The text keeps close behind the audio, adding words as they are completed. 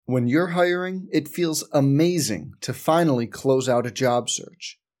When you're hiring, it feels amazing to finally close out a job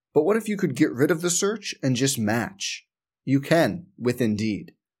search. But what if you could get rid of the search and just match? You can with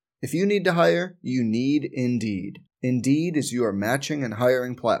Indeed. If you need to hire, you need Indeed. Indeed is your matching and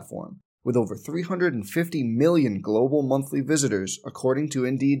hiring platform. With over 350 million global monthly visitors, according to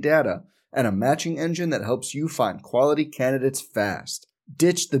Indeed data, and a matching engine that helps you find quality candidates fast.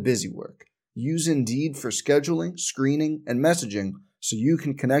 Ditch the busy work. Use Indeed for scheduling, screening, and messaging so you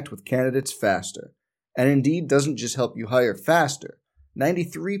can connect with candidates faster. And Indeed doesn't just help you hire faster.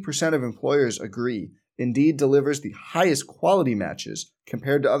 93% of employers agree Indeed delivers the highest quality matches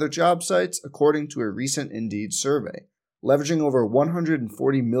compared to other job sites, according to a recent Indeed survey. Leveraging over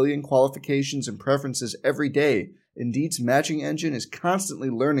 140 million qualifications and preferences every day, Indeed's matching engine is constantly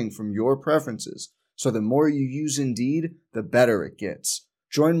learning from your preferences, so the more you use Indeed, the better it gets.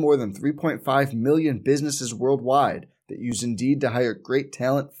 Join more than 3.5 million businesses worldwide that use Indeed to hire great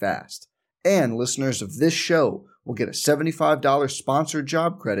talent fast. And listeners of this show will get a $75 sponsored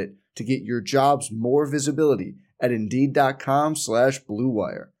job credit to get your jobs more visibility at Indeed.com/Blue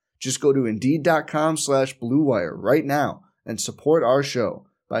Wire. Just go to Indeed.com/Blue Wire right now and support our show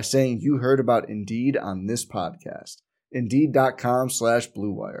by saying you heard about Indeed on this podcast.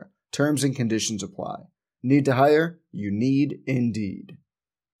 Indeed.com/Blue Wire. Terms and conditions apply. Need to hire? You need Indeed.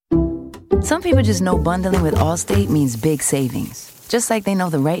 Some people just know bundling with Allstate means big savings. Just like they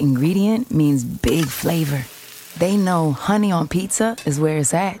know the right ingredient means big flavor. They know honey on pizza is where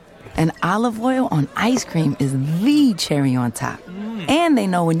it's at. And olive oil on ice cream is the cherry on top. And they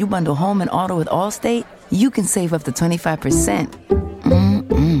know when you bundle home and auto with Allstate, you can save up to 25%.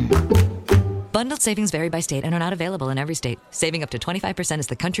 Bundled savings vary by state and are not available in every state. Saving up to 25% is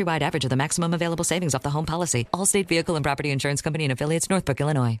the countrywide average of the maximum available savings off the home policy. Allstate Vehicle and Property Insurance Company and Affiliates, Northbrook,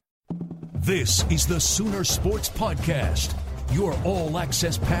 Illinois. This is the Sooner Sports Podcast, your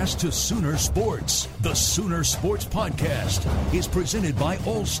all-access pass to Sooner Sports. The Sooner Sports Podcast is presented by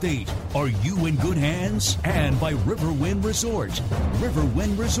Allstate. Are you in good hands? And by Riverwind Resort.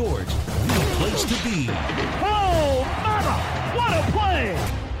 Riverwind Resort, the place to be. Oh, mama! What a play!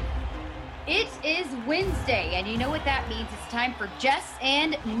 It is Wednesday, and you know what that means. It's time for Jess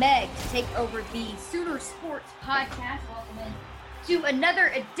and Meg to take over the Sooner Sports Podcast. Welcome in to another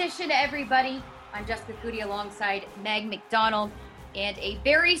edition, everybody. I'm Jessica Cootie alongside Meg McDonald, and a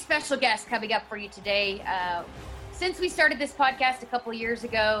very special guest coming up for you today. Since we started this podcast a couple years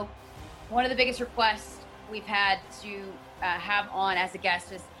ago, one of the biggest requests we've had to have on as a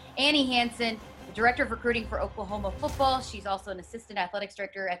guest is Annie Hanson, the Director of Recruiting for Oklahoma football. She's also an Assistant Athletics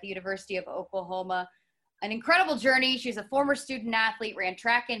Director at the University of Oklahoma. An incredible journey. She's a former student athlete, ran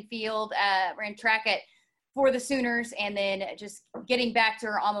track for the Sooners, and then just getting back to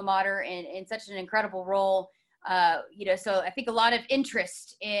her alma mater in such an incredible role. So I think a lot of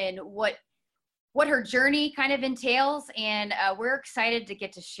interest in what her journey kind of entails, and we're excited to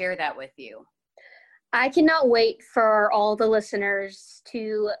get to share that with you. I cannot wait for all the listeners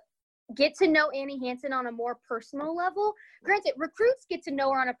to get to know Annie Hanson on a more personal level. Granted, recruits get to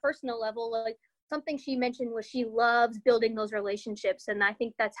know her on a personal level. Like something she mentioned was she loves building those relationships, and I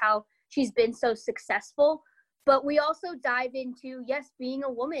think that's how she's been so successful. But we also dive into, yes, being a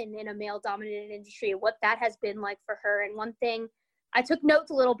woman in a male-dominated industry, what that has been like for her. And one thing, I took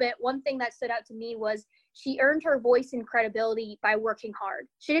notes a little bit. One thing that stood out to me was she earned her voice and credibility by working hard.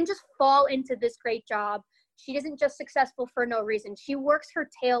 She didn't just fall into this great job. She isn't just successful for no reason. She works her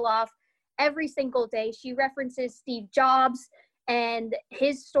tail off every single day. She references Steve Jobs and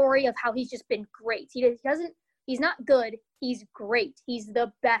his story of how he's just been great. He's not good. He's great. He's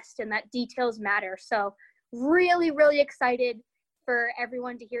the best, and that details matter. So really, really excited for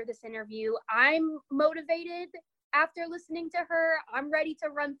everyone to hear this interview. I'm motivated after listening to her. I'm ready to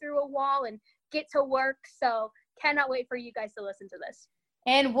run through a wall and get to work. So cannot wait for you guys to listen to this.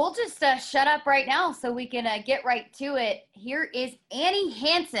 And we'll just shut up right now so we can get right to it. Here is Annie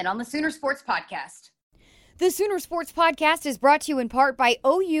Hanson on the Sooner Sports Podcast. The Sooner Sports Podcast is brought to you in part by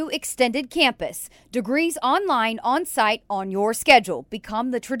OU Extended Campus. Degrees online, on-site, on your schedule.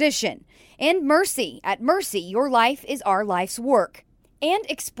 Become the tradition. And Mercy. At Mercy, your life is our life's work. And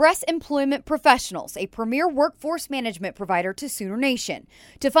Express Employment Professionals, a premier workforce management provider to Sooner Nation.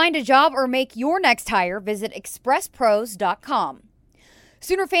 To find a job or make your next hire, visit expresspros.com.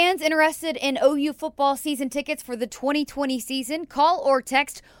 Sooner fans interested in OU football season tickets for the 2020 season, call or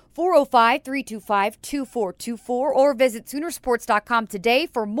text 405-325-2424 or visit Soonersports.com today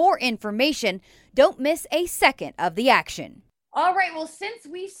for more information. Don't miss a second of the action. All right, well, since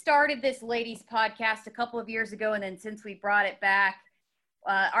we started this ladies podcast a couple of years ago, and then since we brought it back,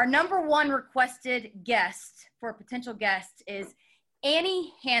 our number one requested guest for a potential guest is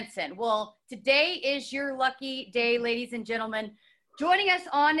Annie Hanson. Well, today is your lucky day, ladies and gentlemen. Joining us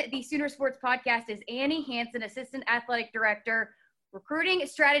on the Sooner Sports Podcast is Annie Hanson, Assistant Athletic Director, Recruiting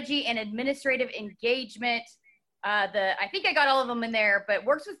Strategy and Administrative Engagement. I think I got all of them in there, but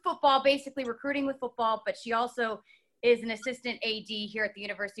works with football, basically recruiting with football, but she also is an assistant AD here at the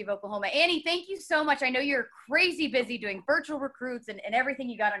University of Oklahoma. Annie, thank you so much. I know you're crazy busy doing virtual recruits and everything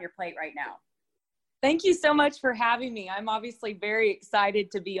you got on your plate right now. Thank you so much for having me. I'm obviously very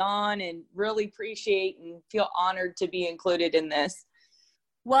excited to be on and really appreciate and feel honored to be included in this.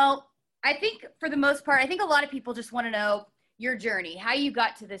 Well, I think for the most part, I think a lot of people just want to know your journey, how you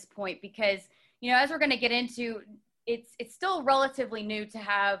got to this point, because, you know, as we're going to get into, it's still relatively new to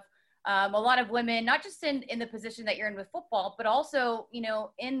have a lot of women, not just in the position that you're in with football, but also, you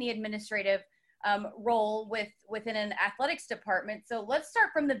know, in the administrative role within an athletics department. So let's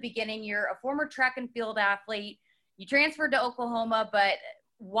start from the beginning. You're a former track and field athlete. You transferred to Oklahoma, but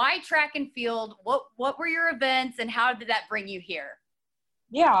why track and field? What were your events and how did that bring you here?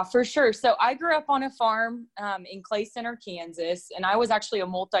 Yeah, for sure. So I grew up on a farm in Clay Center, Kansas, and I was actually a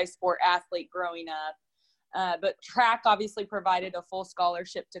multi-sport athlete growing up. But track obviously provided a full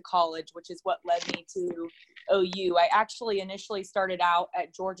scholarship to college, which is what led me to OU. I actually initially started out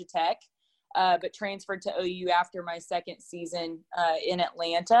at Georgia Tech, but transferred to OU after my second season in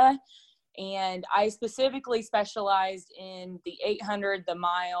Atlanta. And I specifically specialized in the 800, the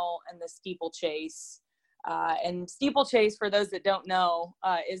mile, and the steeplechase. And steeplechase, for those that don't know,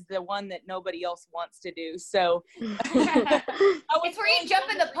 is the one that nobody else wants to do. So it's where you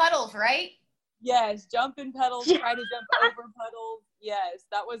jump in the puddles, right? Yes, jump in puddles, try to jump over puddles. Yes,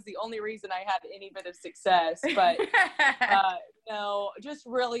 that was the only reason I had any bit of success. But just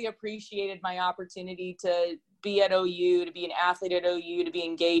really appreciated my opportunity to be at OU, to be an athlete at OU, to be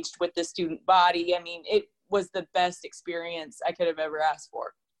engaged with the student body. I mean, it was the best experience I could have ever asked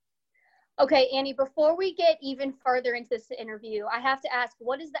for. Okay, Annie, before we get even further into this interview, I have to ask,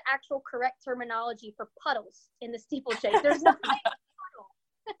 what is the actual correct terminology for puddles in the steeplechase? There's no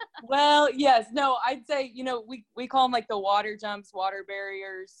Well, yes, no, I'd say, you know, we call them like the water jumps, water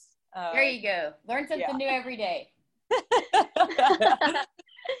barriers. There you go. Learn something new every day.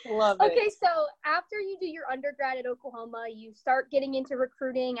 Love it. Okay, so after you do your undergrad at Oklahoma, you start getting into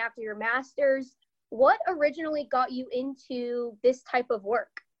recruiting after your master's. What originally got you into this type of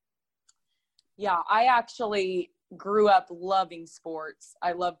work? Yeah, I actually grew up loving sports.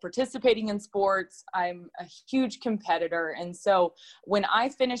 I love participating in sports. I'm a huge competitor. And so when I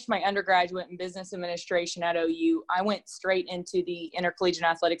finished my undergraduate in business administration at OU, I went straight into the Intercollegiate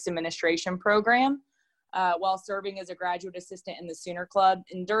Athletics Administration program while serving as a graduate assistant in the Sooner Club.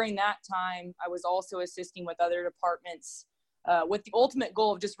 And during that time, I was also assisting with other departments with the ultimate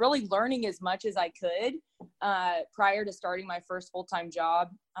goal of just really learning as much as I could prior to starting my first full-time job.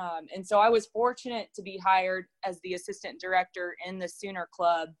 And so I was fortunate to be hired as the assistant director in the Sooner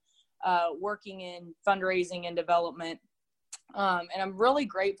Club, working in fundraising and development. And I'm really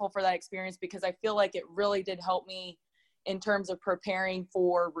grateful for that experience because I feel like it really did help me in terms of preparing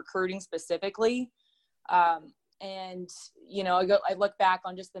for recruiting specifically. And, you know, I look back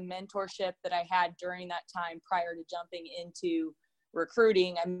on just the mentorship that I had during that time prior to jumping into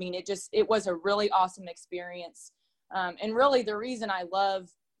recruiting. I mean, it was a really awesome experience. And really the reason I love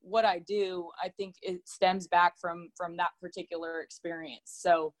what I do, I think it stems back from that particular experience.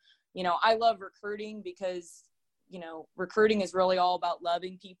 So, you know, I love recruiting because, you know, recruiting is really all about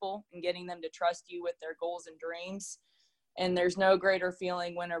loving people and getting them to trust you with their goals and dreams. And there's no greater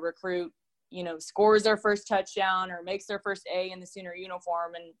feeling when a recruit, you know, scores their first touchdown or makes their first A in the Sooner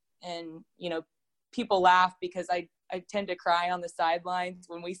uniform. And, you know, people laugh because I tend to cry on the sidelines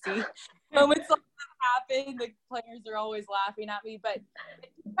when we see moments like that happen. The players are always laughing at me, but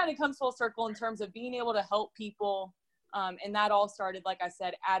it kind of comes full circle in terms of being able to help people. And that all started, like I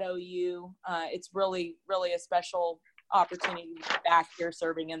said, at OU. It's really, really a special opportunity to be back here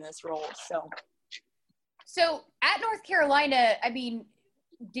serving in this role. So at North Carolina, I mean,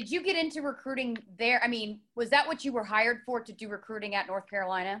 did you get into recruiting there? I mean, was that what you were hired for, to do recruiting at North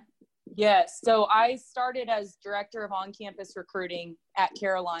Carolina? Yes. So I started as director of on-campus recruiting at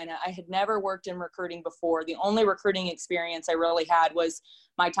Carolina. I had never worked in recruiting before. The only recruiting experience I really had was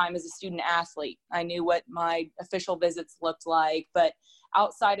my time as a student athlete. I knew what my official visits looked like, but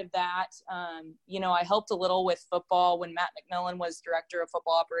outside of that, you know, I helped a little with football when Matt McMillan was director of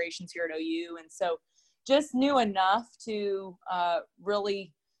football operations here at OU. And so just knew enough to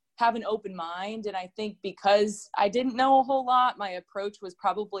really have an open mind. And I think because I didn't know a whole lot, my approach was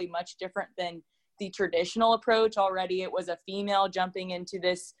probably much different than the traditional approach. Already it was a female jumping into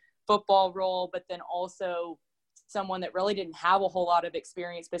this football role, but then also someone that really didn't have a whole lot of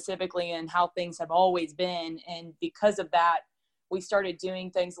experience specifically in how things have always been. And because of that, we started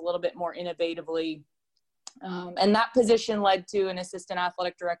doing things a little bit more innovatively. And that position led to an assistant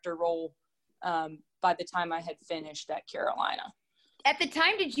athletic director role by the time I had finished at Carolina. At the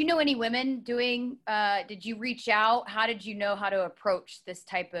time, did you know any women doing, did you reach out? How did you know how to approach this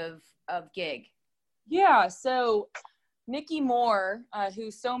type of gig? Yeah, so Nikki Moore, who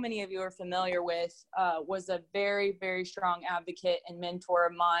so many of you are familiar with, was a very, very strong advocate and mentor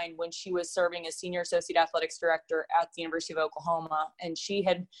of mine when she was serving as senior associate athletics director at the University of Oklahoma. And she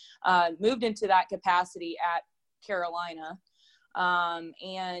had moved into that capacity at Carolina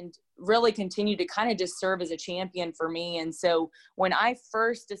and really continued to kind of just serve as a champion for me. And so when I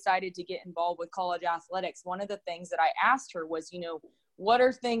first decided to get involved with college athletics, one of the things that I asked her was, what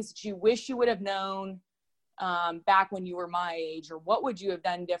are things that you wish you would have known back when you were my age, or what would you have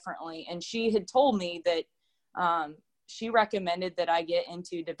done differently? And she had told me that she recommended that I get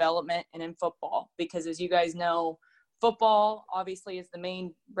into development and in football, because as you guys know, football obviously is the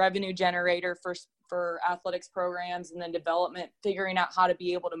main revenue generator for athletics programs, and then development, figuring out how to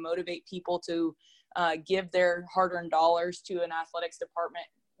be able to motivate people to give their hard-earned dollars to an athletics department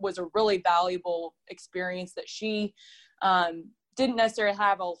was a really valuable experience that she didn't necessarily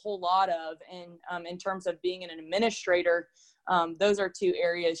have a whole lot of. And in terms of being an administrator, those are two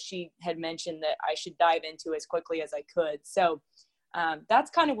areas she had mentioned that I should dive into as quickly as I could. So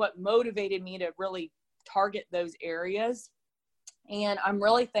that's kind of what motivated me to really target those areas. And I'm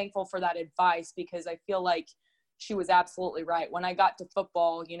really thankful for that advice, because I feel like she was absolutely right. When I got to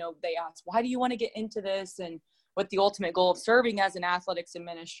football, they asked, why do you want to get into this? And with the ultimate goal of serving as an athletics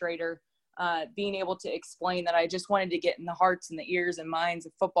administrator, being able to explain that I just wanted to get in the hearts and the ears and minds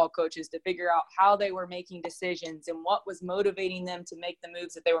of football coaches to figure out how they were making decisions and what was motivating them to make the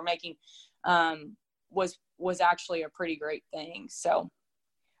moves that they were making, was actually a pretty great thing. So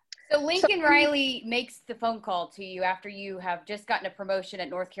Lincoln Riley makes the phone call to you after you have just gotten a promotion at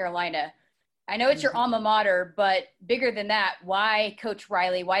North Carolina. I know it's your alma mater, but bigger than that, why Coach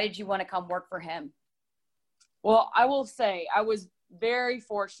Riley? Why did you want to come work for him? Well, I will say I was very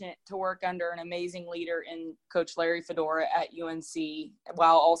fortunate to work under an amazing leader in Coach Larry Fedora at UNC,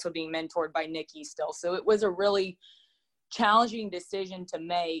 while also being mentored by Nikki still. So it was a really challenging decision to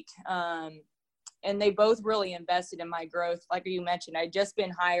make. And they both really invested in my growth. Like you mentioned, I'd just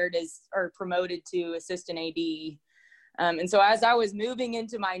been promoted to assistant AD. And so as I was moving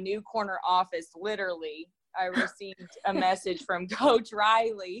into my new corner office, literally, I received a message from Coach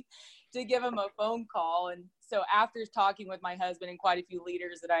Riley to give him a phone call. And so after talking with my husband and quite a few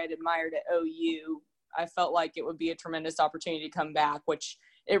leaders that I had admired at OU, I felt like it would be a tremendous opportunity to come back, which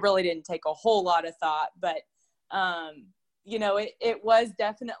it really didn't take a whole lot of thought. But, it was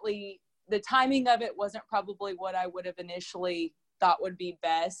definitely – the timing of it wasn't probably what I would have initially thought would be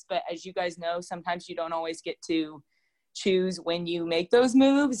best. But as you guys know, sometimes you don't always get to choose when you make those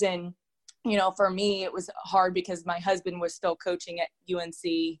moves. And, for me, it was hard because my husband was still coaching at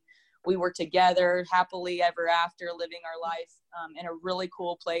UNC. We were together happily ever after, living our life in a really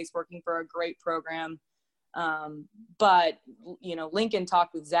cool place, working for a great program. But, Lincoln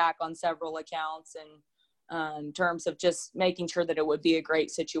talked with Zach on several accounts, and in terms of just making sure that it would be a great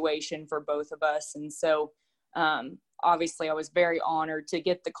situation for both of us. And so obviously I was very honored to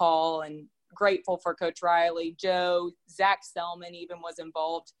get the call and grateful for Coach Riley. Joe, Zach Selman even was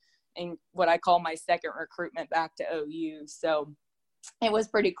involved in what I call my second recruitment back to OU. So it was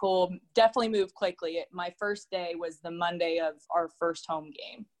pretty cool. Definitely moved quickly. My first day was the Monday of our first home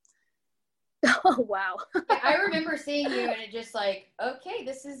game. Oh, wow. I remember seeing you and it just like, okay,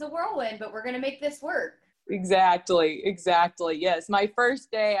 this is a whirlwind, but we're going to make this work. Exactly. Yes. My first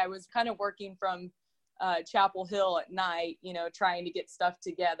day, I was kind of working from Chapel Hill at night, trying to get stuff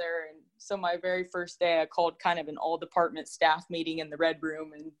together. And so my very first day, I called kind of an all department staff meeting in the Red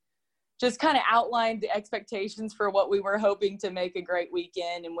Room and just kind of outlined the expectations for what we were hoping to make a great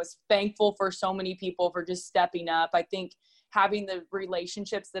weekend, and was thankful for so many people for just stepping up. I think having the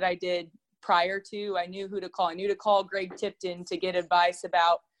relationships that I did prior to, I knew who to call. I knew to call Greg Tipton to get advice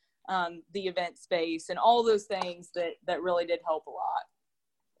about the event space and all those things that really did help a lot.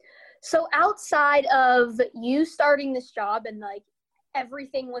 So outside of you starting this job and like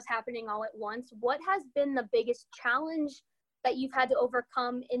everything was happening all at once, what has been the biggest challenge that you've had to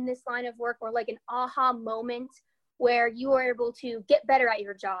overcome in this line of work, or like an aha moment where you were able to get better at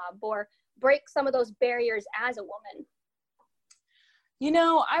your job or break some of those barriers as a woman?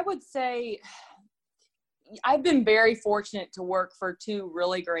 I would say I've been very fortunate to work for two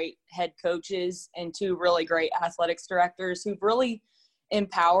really great head coaches and two really great athletics directors who've really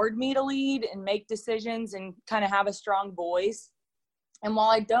empowered me to lead and make decisions and kind of have a strong voice. And while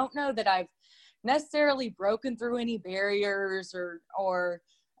I don't know that I've necessarily broken through any barriers or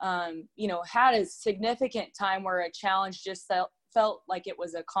had a significant time where a challenge just felt like it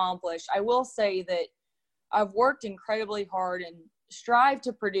was accomplished, I will say that I've worked incredibly hard and strive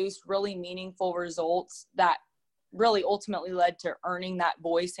to produce really meaningful results that really ultimately led to earning that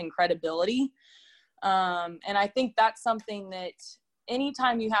voice and credibility. And I think that's something that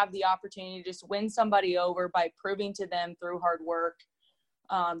anytime you have the opportunity to just win somebody over by proving to them through hard work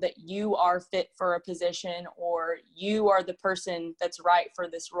that you are fit for a position or you are the person that's right for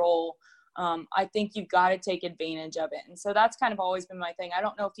this role, I think you've got to take advantage of it. And so that's kind of always been my thing. I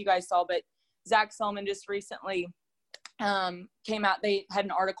don't know if you guys saw, but Zach Selman just recently came out. They had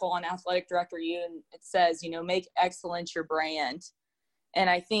an article on Athletic Director U, and it says, make excellence your brand. And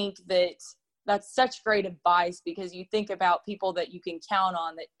I think that that's such great advice, because you think about people that you can count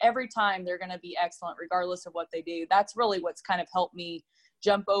on, that every time they're going to be excellent regardless of what they do. That's really what's kind of helped me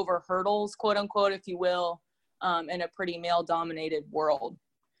jump over hurdles, quote unquote, if you will, in a pretty male dominated world.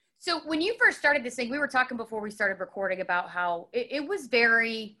 So when you first started this thing, we were talking before we started recording about how it was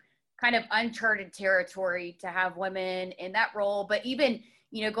very kind of uncharted territory to have women in that role. But even,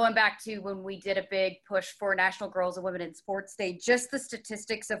 going back to when we did a big push for National Girls and Women in Sports Day, just the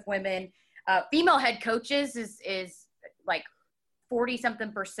statistics of women, female head coaches is like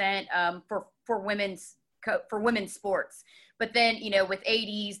 40-something% for women's sports. But then, with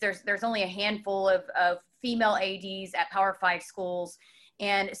ADs, there's only a handful of female ADs at Power 5 schools.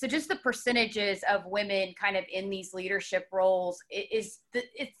 And so just the percentages of women kind of in these leadership roles it's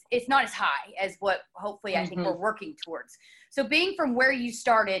not as high as what hopefully I think we're working towards. So being from where you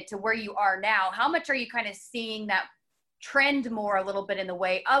started to where you are now, how much are you kind of seeing that trend more a little bit in the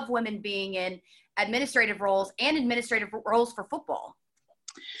way of women being in administrative roles and administrative roles for football?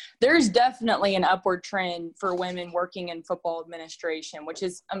 There's definitely an upward trend for women working in football administration, which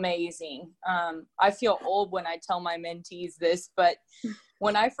is amazing. I feel old when I tell my mentees this, but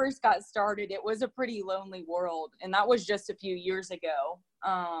when I first got started, it was a pretty lonely world. And that was just a few years ago.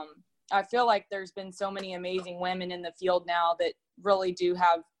 I feel like there's been so many amazing women in the field now that really do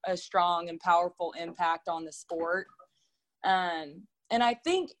have a strong and powerful impact on the sport. And I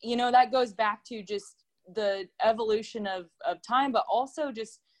think, that goes back to just the evolution of time, but also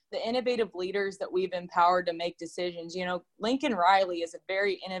just the innovative leaders that we've empowered to make decisions. Lincoln Riley is a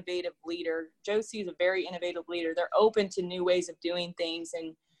very innovative leader. Josie is a very innovative leader. They're open to new ways of doing things.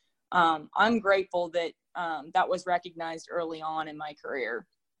 And I'm grateful that that was recognized early on in my career.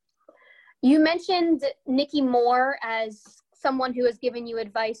 You mentioned Nikki Moore as someone who has given you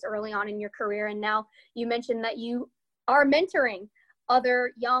advice early on in your career. And now you mentioned that you are mentoring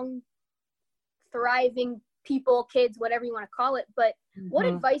other young, thriving people, kids, whatever you want to call it. But what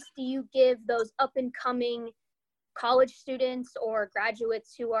advice do you give those up and coming college students or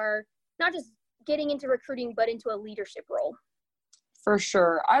graduates who are not just getting into recruiting, but into a leadership role? For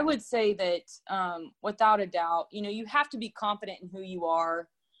sure. I would say that without a doubt, you have to be confident in who you are.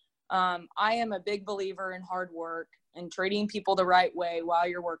 I am a big believer in hard work and treating people the right way while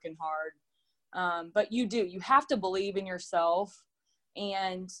you're working hard. But you have to believe in yourself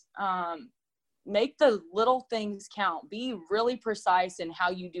and make the little things count. Be really precise in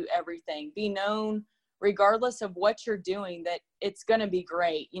how you do everything. Be known, regardless of what you're doing, that it's going to be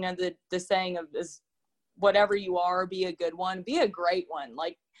great. The saying of is whatever you are, be a good one, be a great one.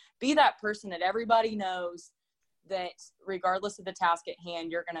 Like, be that person that everybody knows that regardless of the task at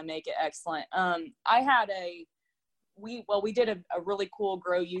hand, you're going to make it excellent. We did a really cool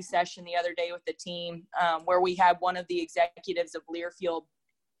Grow You session the other day with the team where we had one of the executives of Learfield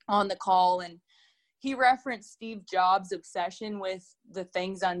on the call, and he referenced Steve Jobs' obsession with the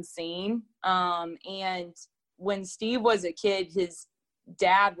things unseen. And when Steve was a kid, his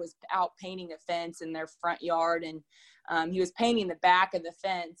dad was out painting a fence in their front yard, and he was painting the back of the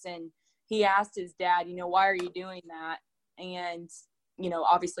fence. And he asked his dad, why are you doing that? And,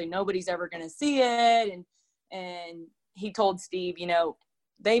 obviously nobody's ever going to see it. And he told Steve,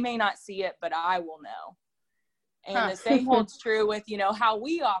 they may not see it, but I will know. And the same holds true with, how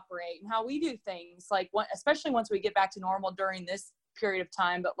we operate and how we do things, like especially once we get back to normal during this period of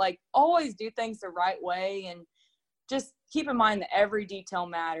time, but like always do things the right way and just keep in mind that every detail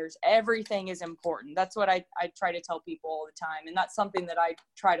matters. Everything is important. That's what I try to tell people all the time. And that's something that I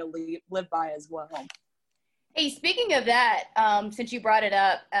try to live by as well. Hey, speaking of that, since you brought it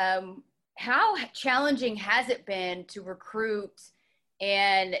up, how challenging has it been to recruit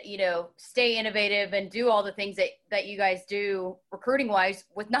and, stay innovative and do all the things that you guys do recruiting wise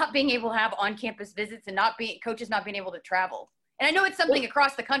with not being able to have on-campus visits and coaches not being able to travel? And I know it's something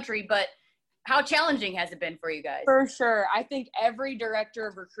across the country, but how challenging has it been for you guys? For sure. I think every director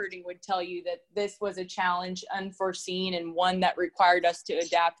of recruiting would tell you that this was a challenge, unforeseen, and one that required us to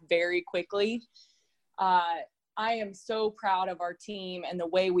adapt very quickly. I am so proud of our team and the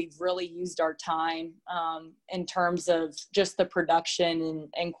way we've really used our time in terms of just the production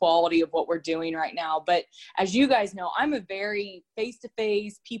and quality of what we're doing right now. But as you guys know, I'm a very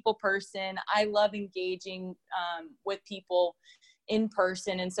face-to-face people person. I love engaging with people in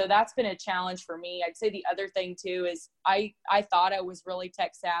person. And so that's been a challenge for me. I'd say the other thing too is I thought I was really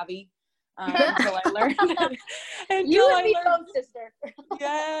tech savvy until I learned. You and me both, sister.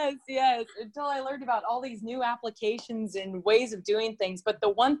 Yes. Until I learned about all these new applications and ways of doing things. But the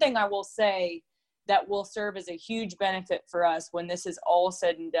one thing I will say that will serve as a huge benefit for us when this is all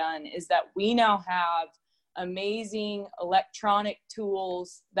said and done is that we now have amazing electronic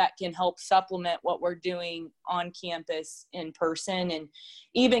tools that can help supplement what we're doing on campus in person, and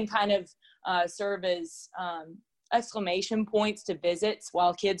even kind of serve as exclamation points to visits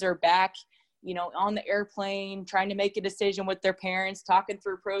while kids are back, on the airplane, trying to make a decision with their parents, talking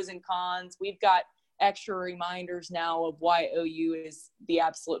through pros and cons. We've got extra reminders now of why OU is the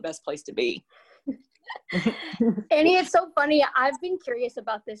absolute best place to be. Annie, it's so funny. I've been curious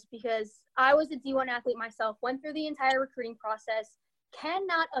about this because I was a D1 athlete myself, went through the entire recruiting process,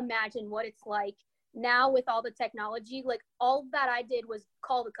 cannot imagine what it's like now with all the technology. Like, all that I did was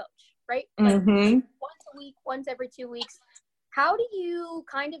call the coach, right? Like, once a week, once every 2 weeks. How do you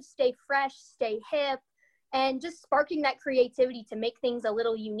kind of stay fresh, stay hip, and just sparking that creativity to make things a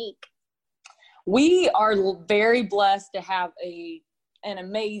little unique? We are very blessed to have an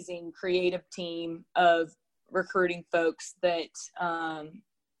amazing creative team of recruiting folks that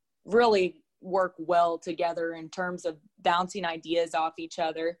really work well together in terms of bouncing ideas off each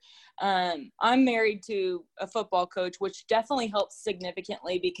other. I'm married to a football coach, which definitely helps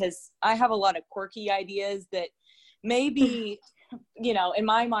significantly because I have a lot of quirky ideas that may be, in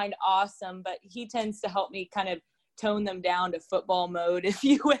my mind, awesome, but he tends to help me kind of tone them down to football mode, if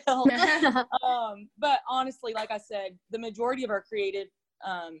you will. But honestly, like I said, the majority of our creative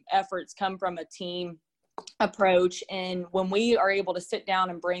efforts come from a team approach. And when we are able to sit down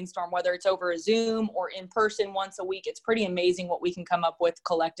and brainstorm, whether it's over a Zoom or in person once a week, it's pretty amazing what we can come up with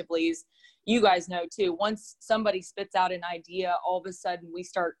collectively. As you guys know too, once somebody spits out an idea, all of a sudden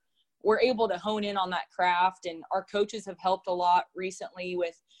we're able to hone in on that craft. And our coaches have helped a lot recently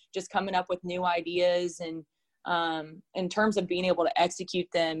with just coming up with new ideas. And in terms of being able to execute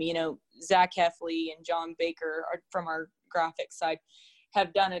them, Zach Heffley and John Baker from our graphics side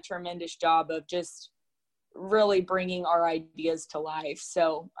have done a tremendous job of just really bringing our ideas to life.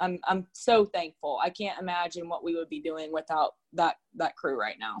 So I'm so thankful. I can't imagine what we would be doing without that crew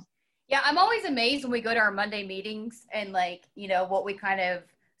right now. Yeah, I'm always amazed when we go to our Monday meetings and what we kind of,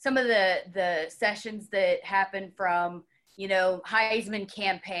 some of the sessions that happen from, Heisman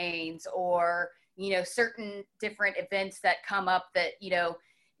campaigns or, certain different events that come up that,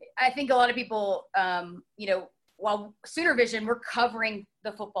 I think a lot of people, while Sooner Vision, we're covering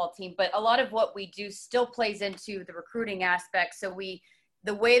the football team, but a lot of what we do still plays into the recruiting aspect. So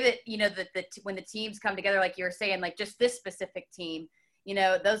the way that, when the teams come together, like you were saying, like just this specific team,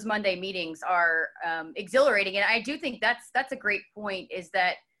 those Monday meetings are exhilarating. And I do think that's a great point, is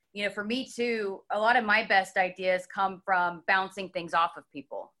that, for me too, a lot of my best ideas come from bouncing things off of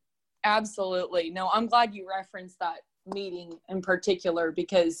people. Absolutely. No, I'm glad you referenced that meeting in particular,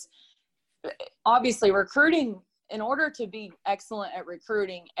 because obviously recruiting, in order to be excellent at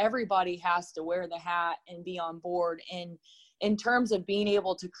recruiting, everybody has to wear the hat and be on board. And in terms of being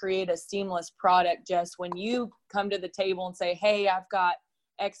able to create a seamless product, Jess, when you come to the table and say, hey, I've got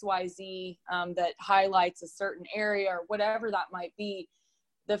XYZ that highlights a certain area or whatever that might be,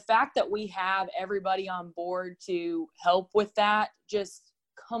 the fact that we have everybody on board to help with that just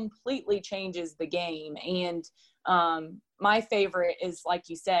completely changes the game. And my favorite is, like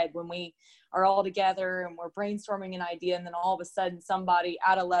you said, when we are all together and we're brainstorming an idea, and then all of a sudden somebody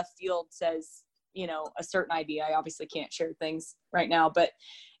out of left field says, a certain idea. I obviously can't share things right now, but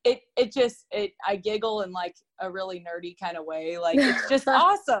I giggle in like a really nerdy kind of way. Like, it's just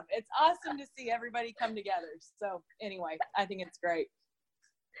awesome. It's awesome to see everybody come together. So anyway, I think it's great.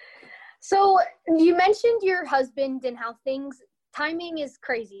 So you mentioned your husband and how timing is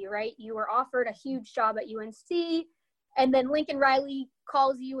crazy, right? You were offered a huge job at UNC, and then Lincoln Riley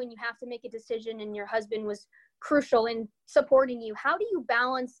calls you and you have to make a decision, and your husband was crucial in supporting you. How do you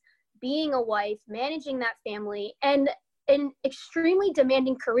balance being a wife, managing that family, and an extremely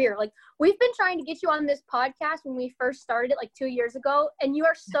demanding career? Like, we've been trying to get you on this podcast when we first started it like 2 years ago, and you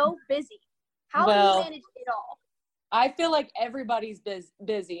are so busy. How do you manage it all? I feel like everybody's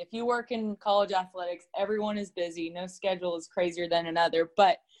busy. If you work in college athletics, everyone is busy. No schedule is crazier than another.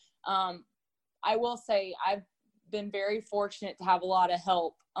 But I will say I've been very fortunate to have a lot of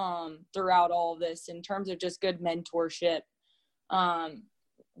help throughout all of this in terms of just good mentorship,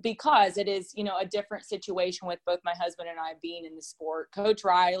 because it is, you know, a different situation with both my husband and I being in the sport. Coach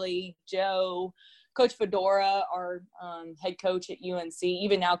Riley, Joe, Coach Fedora, our head coach at UNC,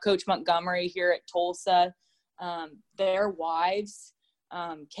 even now Coach Montgomery here at Tulsa, their wives,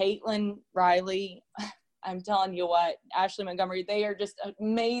 Caitlin Riley, I'm telling you what, Ashley Montgomery, they are just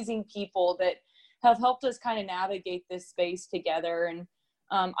amazing people that have helped us kind of navigate this space together. And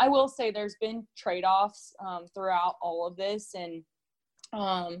I will say there's been trade-offs throughout all of this. And,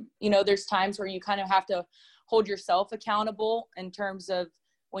 you know, there's times where you kind of have to hold yourself accountable in terms of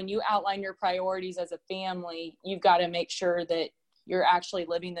when you outline your priorities as a family, you've got to make sure that you're actually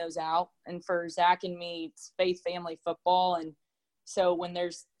living those out. And for Zach and me, it's faith, family, football. And so when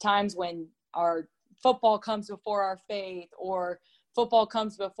there's times when our football comes before our faith or football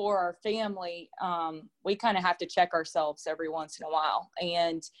comes before our family, we kind of have to check ourselves every once in a while.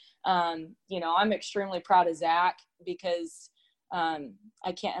 And, you know, I'm extremely proud of Zach because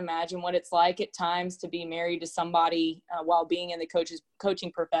I can't imagine what it's like at times to be married to somebody while being in the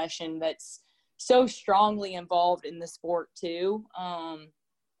coaching profession that's so strongly involved in the sport too.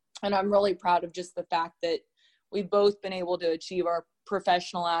 And I'm really proud of just the fact that we've both been able to achieve our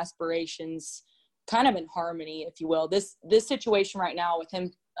professional aspirations kind of in harmony, if you will. This situation right now with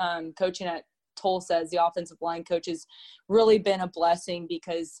him coaching at Tulsa as the offensive line coach has really been a blessing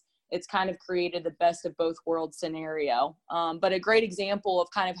because it's kind of created the best of both worlds scenario. But a great example of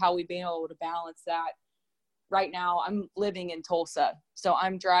kind of how we've been able to balance that. Right now I'm living in Tulsa, so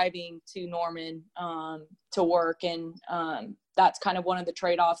I'm driving to Norman to work. And that's kind of one of the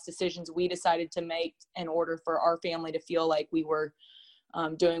trade-offs decisions we decided to make in order for our family to feel like we were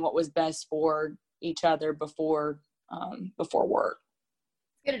doing what was best for each other before work.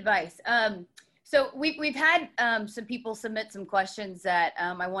 Good advice. So we've had some people submit some questions that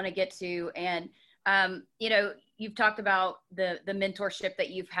I want to get to, and you know, you've talked about the mentorship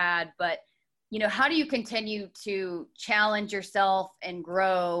that you've had, but you know, how do you continue to challenge yourself and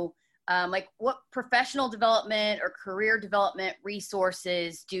grow? Like what professional development or career development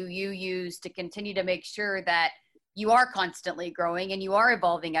resources do you use to continue to make sure that you are constantly growing and you are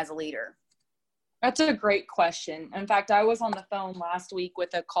evolving as a leader? That's a great question. In fact, I was on the phone last week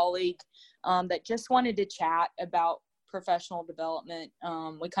with a colleague that just wanted to chat about professional development.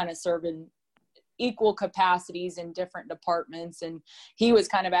 We kind of serve in equal capacities in different departments, and he was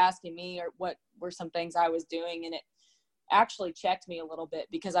kind of asking me what were some things I was doing, and it actually checked me a little bit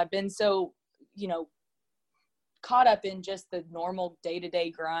because I've been so, you know, caught up in just the normal day-to-day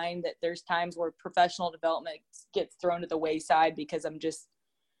grind that there's times where professional development gets thrown to the wayside because I'm just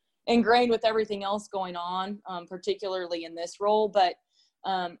ingrained with everything else going on, particularly in this role. But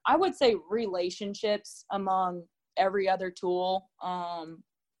I would say relationships among every other tool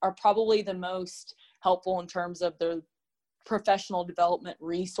are probably the most helpful in terms of the professional development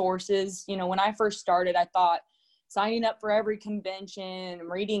resources. You know, when I first started, I thought signing up for every convention,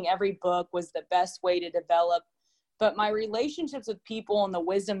 reading every book was the best way to develop. But my relationships with people and the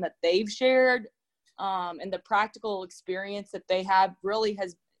wisdom that they've shared and the practical experience that they have really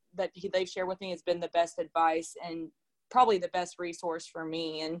they've shared with me has been the best advice and probably the best resource for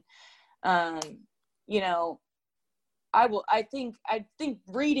me. And, you know, I think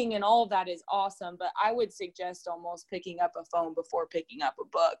reading and all of that is awesome, but I would suggest almost picking up a phone before picking up a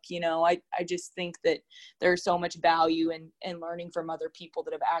book. You know, I just think that there's so much value in learning from other people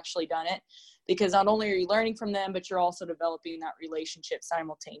that have actually done it, because not only are you learning from them, but you're also developing that relationship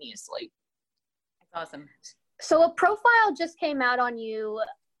simultaneously. That's awesome. So a profile just came out on you,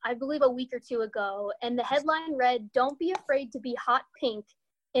 I believe a week or two ago, and the headline read, "Don't be afraid to be hot pink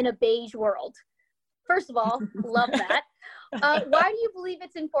in a beige world." First of all, love that. Why do you believe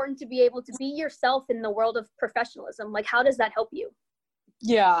it's important to be able to be yourself in the world of professionalism? Like, how does that help you?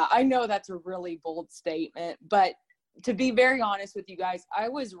 Yeah, I know that's a really bold statement, but to be very honest with you guys, I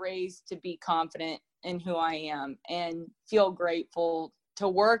was raised to be confident in who I am and feel grateful to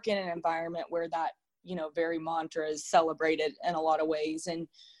work in an environment where that, you know, very mantra is celebrated in a lot of ways. And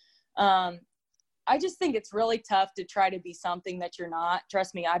I just think it's really tough to try to be something that you're not.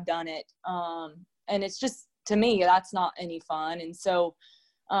 Trust me, I've done it. And it's just, to me, that's not any fun. And so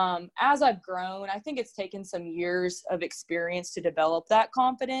as I've grown, I think it's taken some years of experience to develop that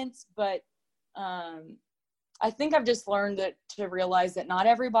confidence. But I think I've just learned to realize that not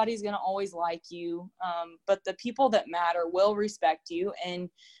everybody's going to always like you, but the people that matter will respect you. And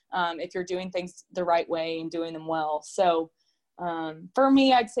if you're doing things the right way and doing them well. So for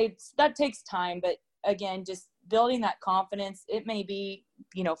me, I'd say that takes time, but again, just building that confidence. It may be,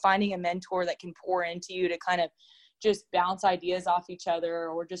 finding a mentor that can pour into you to kind of just bounce ideas off each other,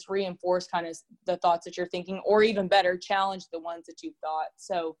 or just reinforce kind of the thoughts that you're thinking, or even better, challenge the ones that you've thought.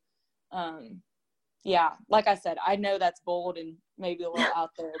 So, yeah, like I said, I know that's bold and maybe a little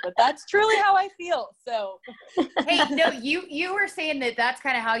out there, but that's truly how I feel. So, hey, no, you were saying that that's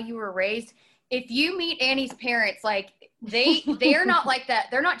kind of how you were raised. If you meet Annie's parents, like they're not like that.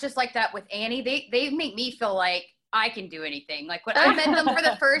 They're not just like that with Annie. They make me feel like I can do anything. Like when I met them for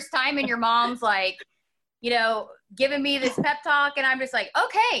the first time, and your mom's like, giving me this pep talk, and I'm just like,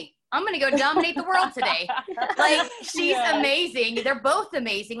 okay, I'm going to go dominate the world today. Like, she's amazing. They're both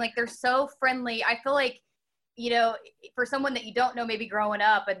amazing. Like, they're so friendly. I feel like, for someone that you don't know, maybe growing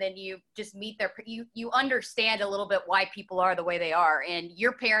up, and then you just meet you understand a little bit why people are the way they are. And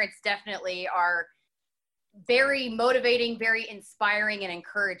your parents definitely are very motivating, very inspiring, and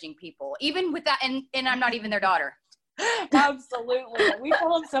encouraging people, even with that. And I'm not even their daughter. Absolutely. We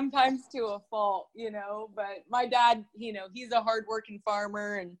tell them sometimes to a fault, but my dad, he's a hardworking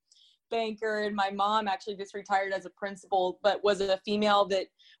farmer and banker, and my mom actually just retired as a principal, but was a female that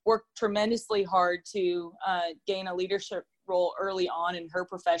worked tremendously hard to gain a leadership role early on in her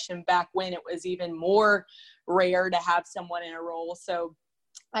profession, back when it was even more rare to have someone in a role. So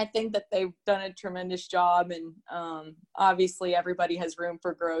I think that they've done a tremendous job, and obviously everybody has room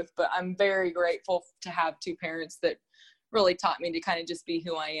for growth, but I'm very grateful to have two parents that really taught me to kind of just be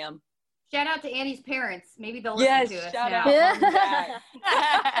who I am. Shout out to Annie's parents. Maybe they'll listen to us. Shout now. out Mom and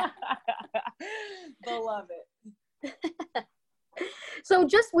Dad. They'll love it. So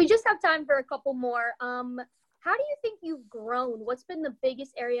we just have time for a couple more. How do you think you've grown? What's been the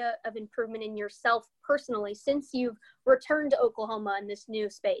biggest area of improvement in yourself personally since you've returned to Oklahoma in this new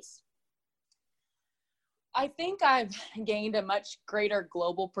space? I think I've gained a much greater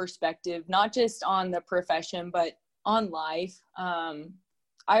global perspective, not just on the profession, but on life.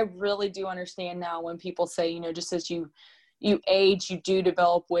 I really do understand now when people say, just as you age, you do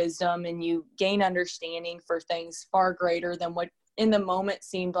develop wisdom and you gain understanding for things far greater than what in the moment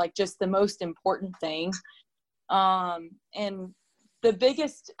seemed like just the most important thing. And the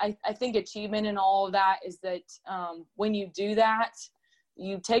biggest, I think, achievement in all of that is that when you do that,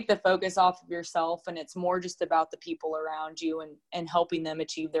 you take the focus off of yourself, and it's more just about the people around you and helping them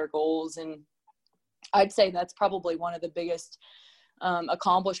achieve their goals. And I'd say that's probably one of the biggest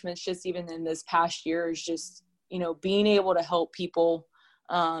accomplishments just even in this past year, is just, being able to help people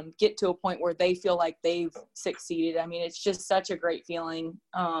get to a point where they feel like they've succeeded. I mean, it's just such a great feeling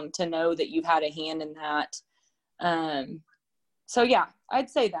to know that you've had a hand in that. So yeah, I'd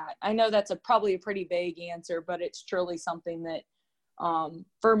say that. I know that's probably a pretty vague answer, but it's truly something that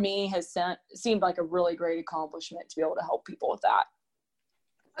for me has seemed like a really great accomplishment to be able to help people with that.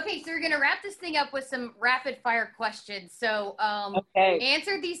 Okay, so we're going to wrap this thing up with some rapid fire questions. So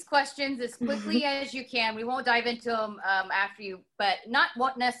answer these questions as quickly as you can. We won't dive into them after you, but not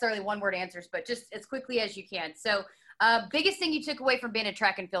necessarily one-word answers, but just as quickly as you can. So biggest thing you took away from being a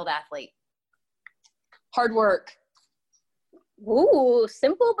track and field athlete? Hard work. Ooh,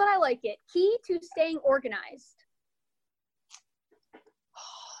 simple, but I like it. Key to staying organized?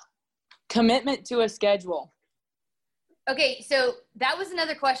 Commitment to a schedule. Okay, so that was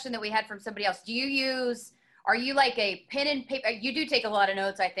another question that we had from somebody else. Are you like a pen and paper? You do take a lot of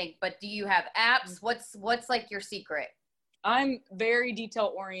notes, I think, but do you have apps? What's like your secret? I'm very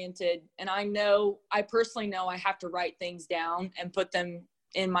detail oriented, and I personally know I have to write things down and put them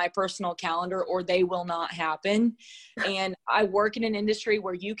in my personal calendar or they will not happen. And I work in an industry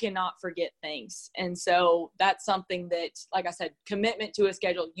where you cannot forget things. And so that's something that, like I said, commitment to a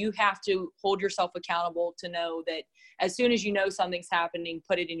schedule. You have to hold yourself accountable to know that as soon as you know something's happening,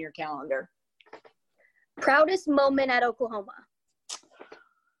 put it in your calendar. Proudest moment at Oklahoma?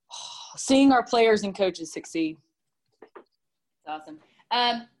 Seeing our players and coaches succeed. That's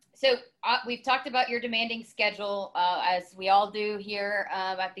awesome. So we've talked about your demanding schedule, as we all do here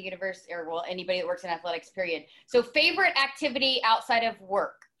at the university, or well, anybody that works in athletics, period. So favorite activity outside of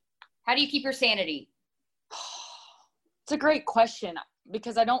work? How do you keep your sanity? It's a great question,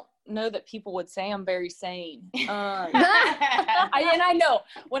 because I don't know that people would say I'm very sane. And I know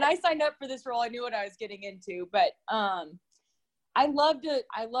when I signed up for this role, I knew what I was getting into, but I love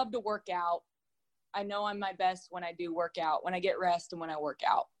to work out. I know I'm my best when I do work out, when I get rest and when I work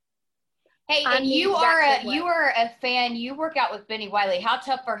out. Hey, and you are a fan. You work out with Benny Wiley. How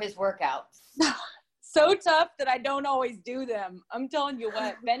tough are his workouts? so tough that I don't always do them. I'm telling you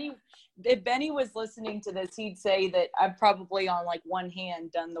what, if Benny was listening to this, he'd say that I've probably on like one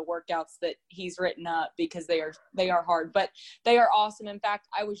hand done the workouts that he's written up, because they are hard, but they are awesome. In fact,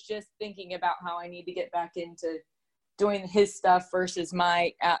 I was just thinking about how I need to get back into doing his stuff versus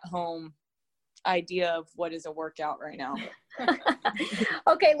my at-home idea of what is a workout right now.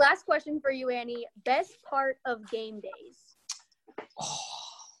 Okay, last question for you, Annie. Best part of game days?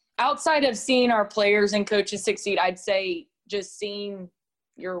 Outside of seeing our players and coaches succeed, I'd say just seeing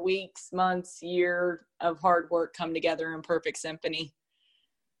your weeks, months, year of hard work come together in perfect symphony.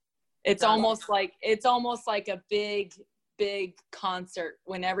 It's almost like a big concert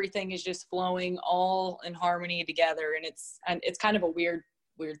when everything is just flowing all in harmony together, and it's kind of a weird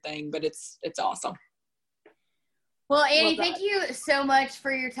thing, but it's awesome. Well, Annie, thank you so much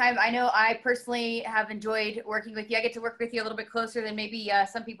for your time. I know I personally have enjoyed working with you. I get to work with you a little bit closer than maybe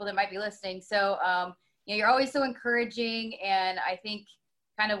some people that might be listening. So, you're always so encouraging, and I think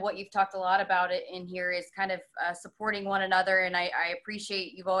kind of what you've talked a lot about it in here is kind of supporting one another, and I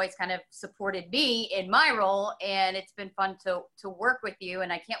appreciate you've always kind of supported me in my role, and it's been fun to work with you,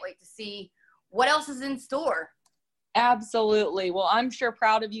 and I can't wait to see what else is in store. Absolutely. Well, I'm sure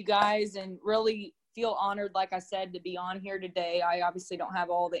proud of you guys and really feel honored, like I said, to be on here today. I obviously don't have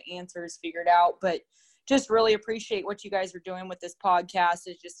all the answers figured out, but just really appreciate what you guys are doing with this podcast.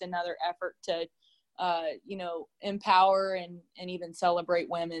 It's just another effort to, empower and even celebrate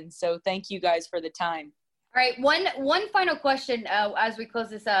women. So thank you guys for the time. All right. One final question as we close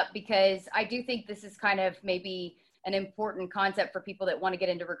this up, because I do think this is kind of maybe an important concept for people that want to get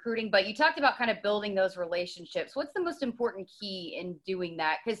into recruiting, but you talked about kind of building those relationships. What's the most important key in doing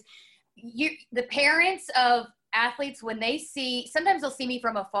that? Because the parents of athletes, when they sometimes they'll see me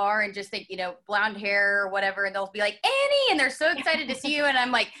from afar and just think, blonde hair or whatever, and they'll be like, Annie, and they're so excited to see you. And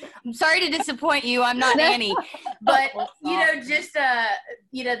I'm like, I'm sorry to disappoint you. I'm not Annie. But,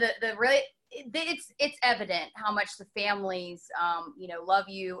 it's evident how much the families, love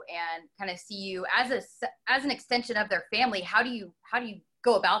you and kind of see you as an extension of their family. How do you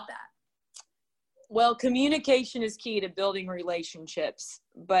go about that? Well, communication is key to building relationships,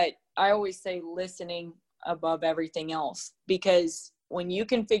 but I always say listening above everything else, because when you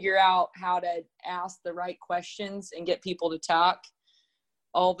can figure out how to ask the right questions and get people to talk,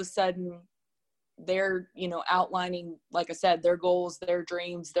 all of a sudden they're, outlining, like I said, their goals, their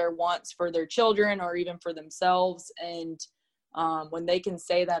dreams, their wants for their children or even for themselves. And when they can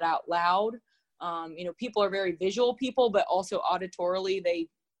say that out loud, people are very visual people, but also auditorily,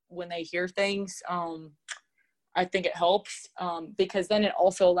 when they hear things, I think it helps because then it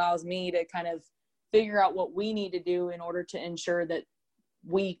also allows me to kind of figure out what we need to do in order to ensure that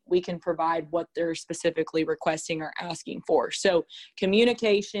we can provide what they're specifically requesting or asking for. So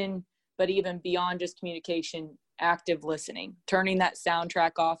communication, but even beyond just communication, active listening, turning that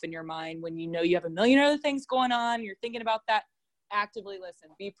soundtrack off in your mind when you have a million other things going on, you're thinking about that, actively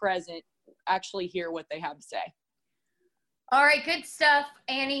listen, be present, actually hear what they have to say. All right, good stuff,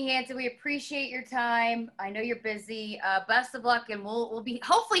 Annie Hanson. We appreciate your time. I know you're busy. Best of luck, and we'll be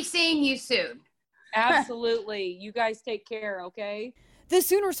hopefully seeing you soon. Absolutely. You guys take care, okay? The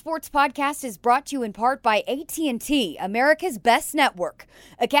Sooner Sports Podcast is brought to you in part by AT&T, America's best network.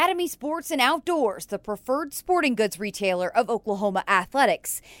 Academy Sports and Outdoors, the preferred sporting goods retailer of Oklahoma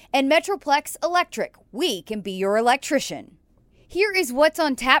athletics. And Metroplex Electric, we can be your electrician. Here is what's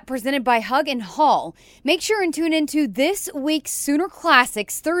on tap presented by Hug and Haul. Make sure and tune into this week's Sooner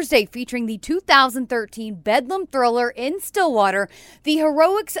Classics Thursday featuring the 2013 Bedlam thriller in Stillwater, the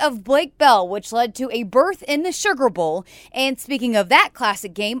heroics of Blake Bell, which led to a berth in the Sugar Bowl. And speaking of that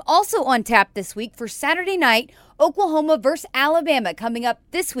classic game, also on tap this week for Saturday night, Oklahoma versus Alabama coming up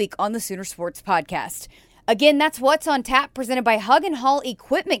this week on the Sooner Sports Podcast. Again, that's what's on tap presented by Hug and Haul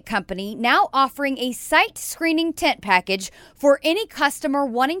Equipment Company, now offering a site screening tent package for any customer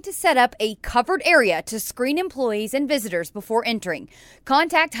wanting to set up a covered area to screen employees and visitors before entering.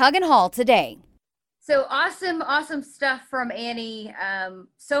 Contact Hug and Haul today. So awesome stuff from Annie.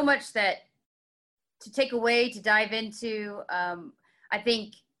 So much that to take away, to dive into. I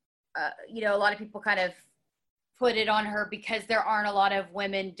think, a lot of people kind of put it on her because there aren't a lot of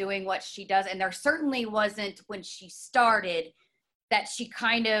women doing what she does. And there certainly wasn't when she started, that she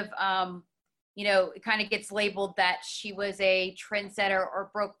kind of, it kind of gets labeled that she was a trendsetter or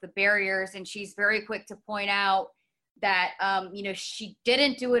broke the barriers. And she's very quick to point out that, she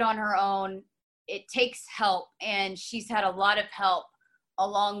didn't do it on her own. It takes help. And she's had a lot of help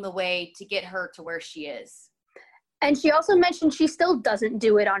along the way to get her to where she is. And she also mentioned she still doesn't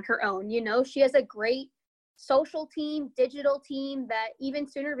do it on her own. She has a great social team, digital team that even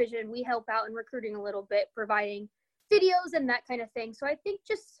Sooner Vision, we help out in recruiting a little bit, providing videos and that kind of thing. So I think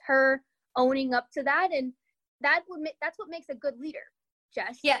just her owning up to that, and that's what makes a good leader,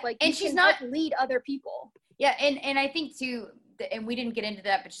 Jess. Yeah, like, and she's not lead other people. Yeah, and I think too, and we didn't get into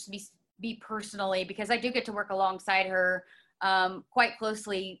that, but just be personally, because I do get to work alongside her quite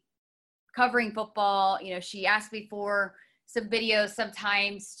closely covering football. You know, she asked me for some videos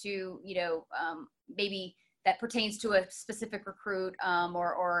sometimes to, maybe that pertains to a specific recruit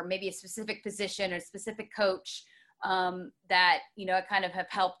or maybe a specific position or a specific coach that, I kind of have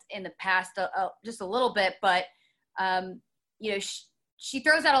helped in the past just a little bit, but, she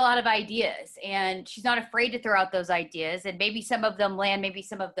throws out a lot of ideas, and she's not afraid to throw out those ideas, and maybe some of them land, maybe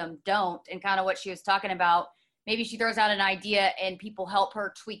some of them don't. And kind of what she was talking about, maybe she throws out an idea and people help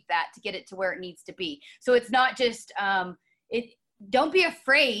her tweak that to get it to where it needs to be. So it's not just, don't be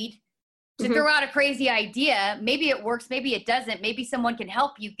afraid to throw out a crazy idea. Maybe it works, maybe it doesn't. Maybe someone can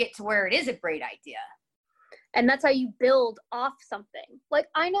help you get to where it is a great idea. And that's how you build off something. Like,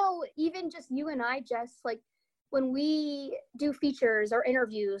 I know even just you and I, Jess, like, when we do features or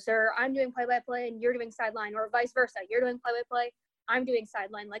interviews, or I'm doing play-by-play and you're doing sideline, or vice versa, you're doing play-by-play, I'm doing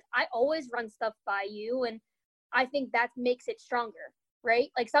sideline. Like, I always run stuff by you, and I think that makes it stronger, right?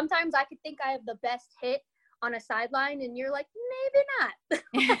 Like, sometimes I could think I have the best hit on a sideline, and you're like, maybe not.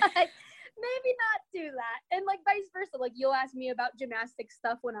 Like, maybe not do that. And like vice versa, like you'll ask me about gymnastics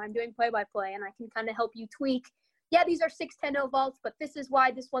stuff when I'm doing play-by-play, and I can kind of help you tweak. Yeah, these are 610 vaults, but this is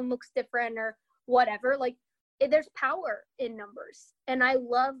why this one looks different, or whatever. Like, there's power in numbers. And I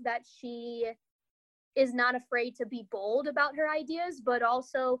love that she is not afraid to be bold about her ideas, but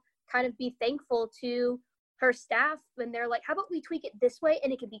also kind of be thankful to her staff when they're like, how about we tweak it this way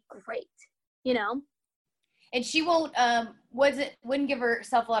and it could be great, And she won't, wouldn't give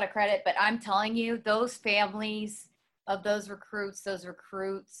herself a lot of credit, but I'm telling you, those families of those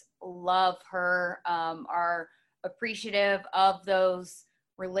recruits love her, are appreciative of those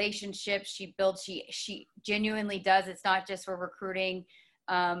relationships she builds. She genuinely does. It's not just for recruiting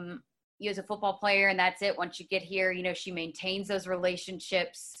you as a football player and that's it. Once you get here, she maintains those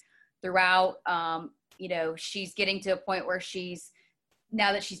relationships throughout. She's getting to a point where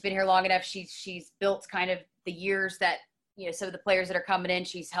now that she's been here long enough, she's built kind of the years that, some of the players that are coming in,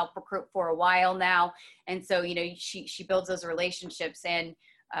 she's helped recruit for a while now. And so, she builds those relationships, and,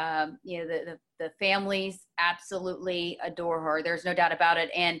 the families absolutely adore her. There's no doubt about it.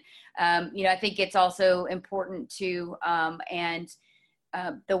 And, I think it's also important to,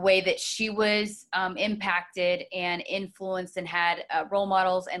 the way that she was impacted and influenced and had role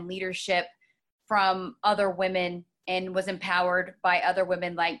models and leadership from other women, and was empowered by other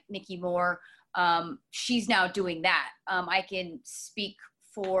women like Nikki Moore. She's now doing that. I can speak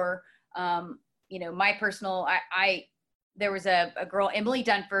for, my personal, there was a girl, Emily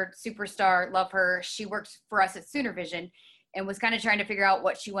Dunford, superstar, love her. She worked for us at Sooner Vision and was kind of trying to figure out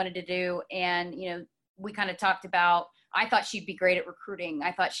what she wanted to do. And, we kind of talked about, I thought she'd be great at recruiting.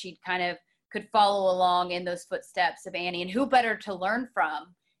 I thought she'd kind of could follow along in those footsteps of Annie, and who better to learn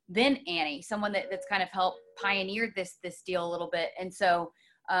from than Annie, someone that's kind of helped pioneer this deal a little bit. And so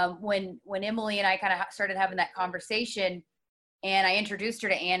when Emily and I kind of started having that conversation, and I introduced her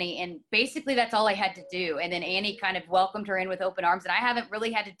to Annie, and basically that's all I had to do. And then Annie kind of welcomed her in with open arms, and I haven't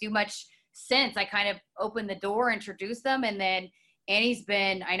really had to do much since. I kind of opened the door, introduced them, and then Annie's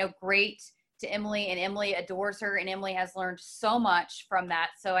been, I know, great to Emily, and Emily adores her, and Emily has learned so much from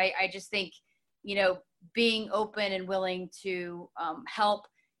that. So I just think, being open and willing to help,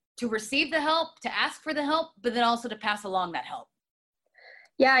 to receive the help, to ask for the help, but then also to pass along that help.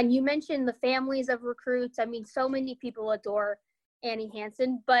 Yeah, and you mentioned the families of recruits. I mean, so many people adore Annie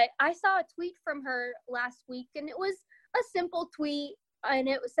Hanson, but I saw a tweet from her last week, and it was a simple tweet, and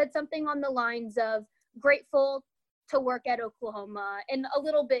it said something on the lines of grateful to work at Oklahoma, and a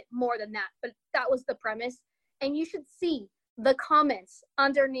little bit more than that, but that was the premise. And you should see the comments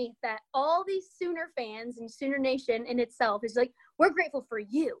underneath that. All these Sooner fans and Sooner Nation in itself is like, we're grateful for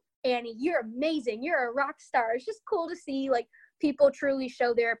you, Annie. You're amazing. You're a rock star. It's just cool to see like people truly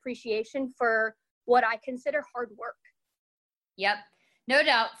show their appreciation for what I consider hard work. Yep, no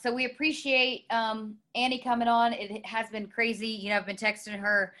doubt. So we appreciate Annie coming on. It has been crazy. I've been texting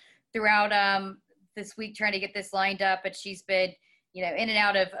her throughout this week trying to get this lined up, but she's been, in and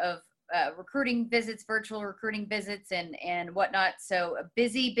out of recruiting visits, virtual recruiting visits and whatnot. So a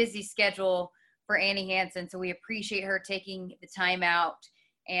busy schedule for Annie Hanson. So we appreciate her taking the time out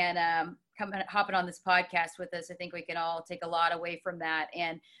and hopping on this podcast with us. I think we can all take a lot away from that.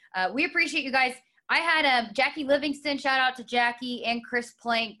 And we appreciate you guys. I had Jackie Livingston, shout out to Jackie, and Chris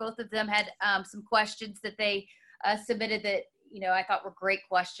Plank. Both of them had some questions that they submitted that, I thought were great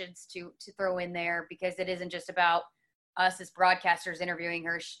questions to throw in there, because it isn't just about us as broadcasters interviewing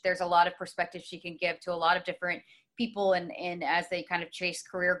her. There's a lot of perspective she can give to a lot of different people and as they kind of chase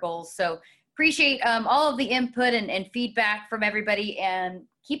career goals. So appreciate all of the input and feedback from everybody, and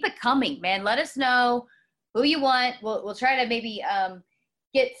keep it coming, man. Let us know who you want. We'll try to maybe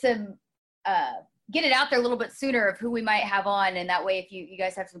get it out there a little bit sooner of who we might have on. And that way, if you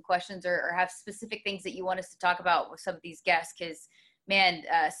guys have some questions or have specific things that you want us to talk about with some of these guests, because man,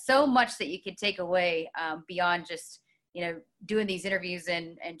 so much that you can take away beyond just, doing these interviews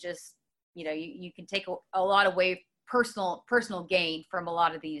and just, you can take a lot away personal gain from a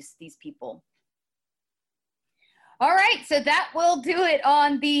lot of these people. All right. So that will do it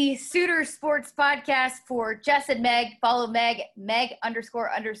on the Sooner Sports Podcast for Jess and Meg. Follow Meg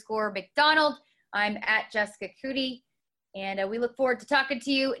 __McDonald. I'm at Jessica Cootie, and we look forward to talking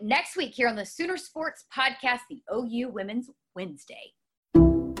to you next week here on the Sooner Sports Podcast, the OU Women's Wednesday.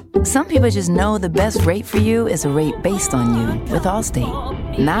 Some people just know the best rate for you is a rate based on you with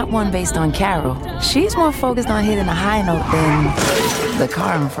Allstate. Not one based on Carol. She's more focused on hitting a high note than the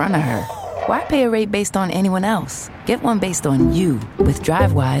car in front of her. Why pay a rate based on anyone else? Get one based on you with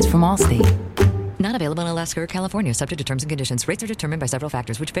DriveWise from Allstate. Not available in Alaska or California, subject to terms and conditions. Rates are determined by several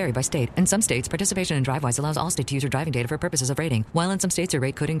factors, which vary by state. In some states, participation in DriveWise allows Allstate to use your driving data for purposes of rating. While in some states, your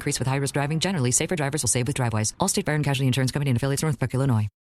rate could increase with high-risk driving. Generally, safer drivers will save with DriveWise. Allstate Fire and Casualty Insurance Company and affiliates, Northbrook, Illinois.